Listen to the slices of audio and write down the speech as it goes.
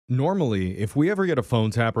Normally, if we ever get a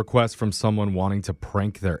phone tap request from someone wanting to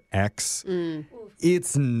prank their ex,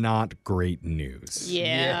 it's not great news.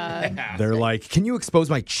 Yeah. They're like, can you expose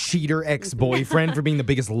my cheater ex-boyfriend for being the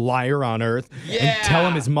biggest liar on earth? And tell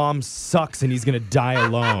him his mom sucks and he's going to die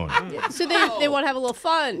alone. So they want to have a little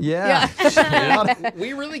fun. Yeah.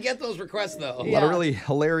 We really get those requests, though. A lot of really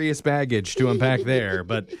hilarious baggage to unpack there.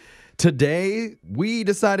 But today, we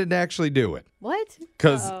decided to actually do it. What?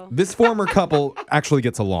 Because this former couple actually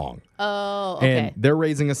gets along. Oh, okay. And they're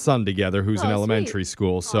raising a son together who's in elementary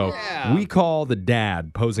school. So we call the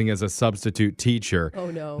dad posing as a substitute teacher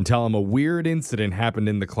and tell him a weird incident happened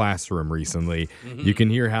in the classroom recently. You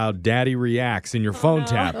can hear how daddy reacts in your phone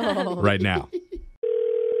tap right now.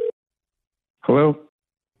 Hello?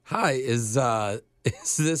 Hi, is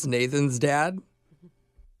this Nathan's dad?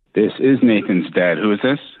 This is Nathan's dad. Who is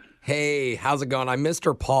this? Hey, how's it going? I'm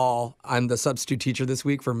Mr. Paul. I'm the substitute teacher this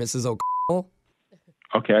week for Mrs. O'Connell.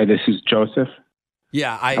 Okay, this is Joseph.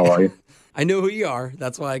 Yeah, How are you? I know who you are.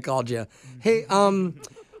 That's why I called you. Hey,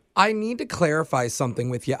 I need to clarify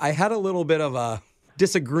something with you. I had a little bit of a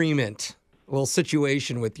disagreement, a little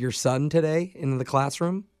situation with your son today in the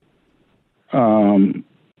classroom.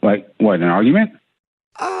 Like, what, an argument?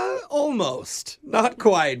 Almost. Not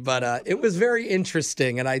quite, but it was very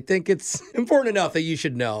interesting, and I think it's important enough that you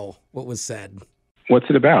should know what was said. What's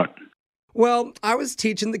it about? Well, I was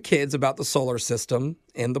teaching the kids about the solar system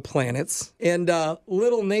and the planets, and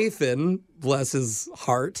little Nathan, bless his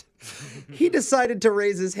heart, he decided to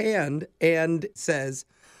raise his hand and says,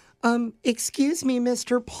 excuse me,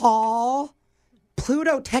 Mr. Paul,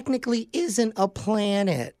 Pluto technically isn't a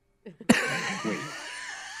planet. Wait.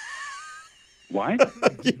 What?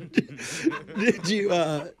 Did you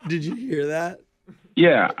hear that?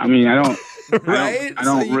 Yeah, I mean, I don't, Right? I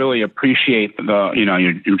don't really appreciate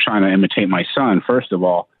you're trying to imitate my son, first of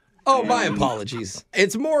all. Oh, my apologies.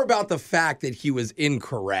 It's more about the fact that he was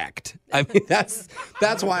incorrect. I mean, that's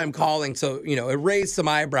why I'm calling. So, it raised some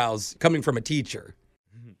eyebrows coming from a teacher.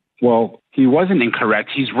 Well, he wasn't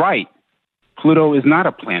incorrect. He's right. Pluto is not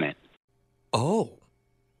a planet. Oh,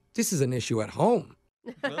 this is an issue at home.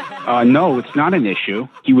 No, it's not an issue.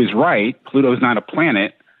 He was right. Pluto's not a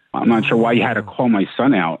planet. I'm not sure why you had to call my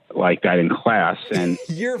son out like that in class. And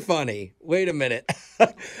You're funny. Wait a minute.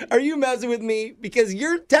 Are you messing with me? Because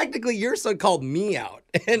your son called me out,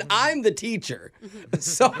 and I'm the teacher.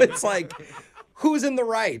 So it's like, who's in the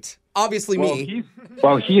right? Obviously me.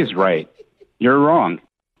 He is right. You're wrong.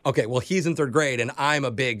 Okay, well, he's in third grade, and I'm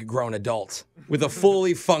a big grown adult with a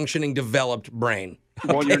fully functioning, developed brain.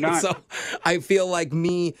 Well, you're not. So I feel like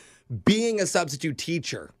me being a substitute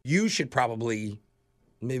teacher, you should probably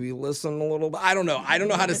maybe listen a little bit. I don't know. I don't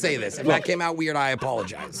know how to say this. If that came out weird, I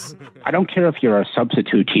apologize. I don't care if you're a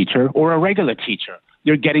substitute teacher or a regular teacher.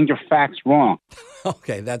 You're getting your facts wrong.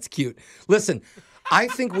 Okay, that's cute. Listen, I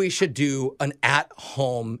think we should do an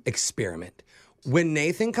at-home experiment. When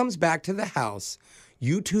Nathan comes back to the house,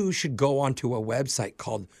 you two should go onto a website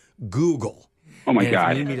called Google. Oh, my and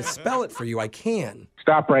God. If you need me to spell it for you, I can.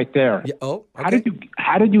 Stop right there. Yeah, oh, okay.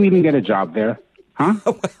 How did you even get a job there? Huh?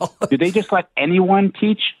 Well, Did they just let anyone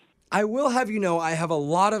teach? I will have you know I have a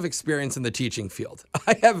lot of experience in the teaching field.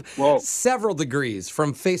 I have several degrees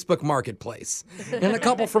from Facebook Marketplace and a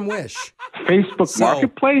couple from Wish. Facebook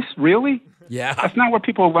Marketplace? Really? Yeah. That's not where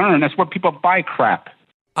people learn. That's where people buy crap.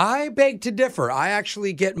 I beg to differ. I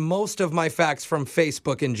actually get most of my facts from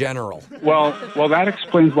Facebook in general. Well, that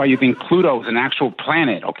explains why you think Pluto is an actual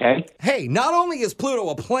planet, okay? Hey, not only is Pluto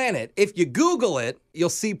a planet, if you Google it, you'll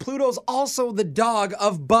see Pluto's also the dog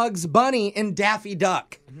of Bugs Bunny and Daffy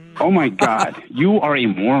Duck. Oh, my God. You are a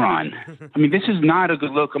moron. I mean, this is not a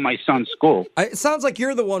good look at my son's school. It sounds like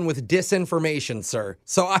you're the one with disinformation, sir.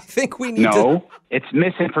 So I think we need to... No, it's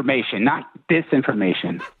misinformation, not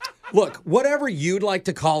disinformation. Look, whatever you'd like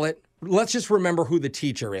to call it, let's just remember who the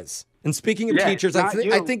teacher is. And speaking of teachers, I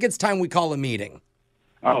think it's time we call a meeting.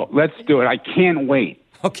 Oh, let's do it. I can't wait.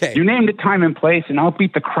 Okay. You name the time and place, and I'll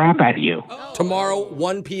beat the crap out of you. Tomorrow,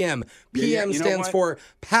 1 p.m. PM stands for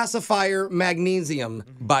pacifier magnesium,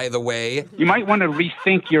 by the way. You might want to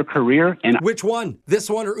rethink your career. And Which one? This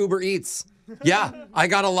one or Uber Eats? Yeah, I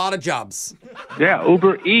got a lot of jobs. Yeah,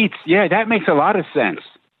 Uber Eats. Yeah, that makes a lot of sense.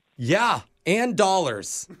 Yeah, and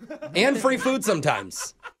dollars. And free food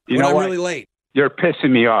sometimes. You when know I'm what? really late. You're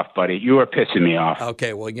pissing me off, buddy. You are pissing me off.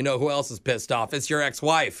 Okay, well, you know who else is pissed off? It's your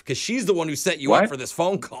ex-wife, because she's the one who set you up for this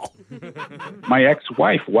phone call. My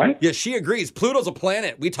ex-wife, what? Yeah, she agrees. Pluto's a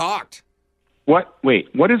planet. We talked. What? Wait,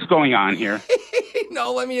 what is going on here?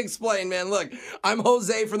 No, let me explain, man. Look, I'm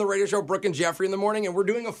Jose from the radio show Brooke and Jeffrey in the Morning, and we're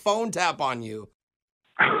doing a phone tap on you.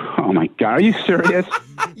 Oh, my God. Are you serious?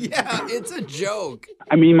 Yeah, it's a joke.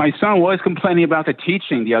 I mean, my son was complaining about the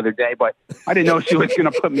teaching the other day, but I didn't know she was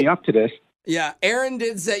going to put me up to this. Yeah, Erin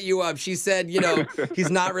did set you up. She said, he's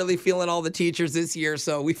not really feeling all the teachers this year,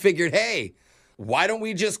 so we figured, hey, why don't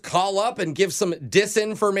we just call up and give some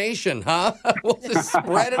disinformation, huh? We'll just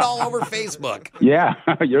spread it all over Facebook. Yeah,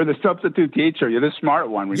 you're the substitute teacher. You're the smart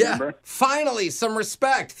one, remember? Yeah, finally, some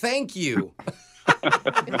respect. Thank you.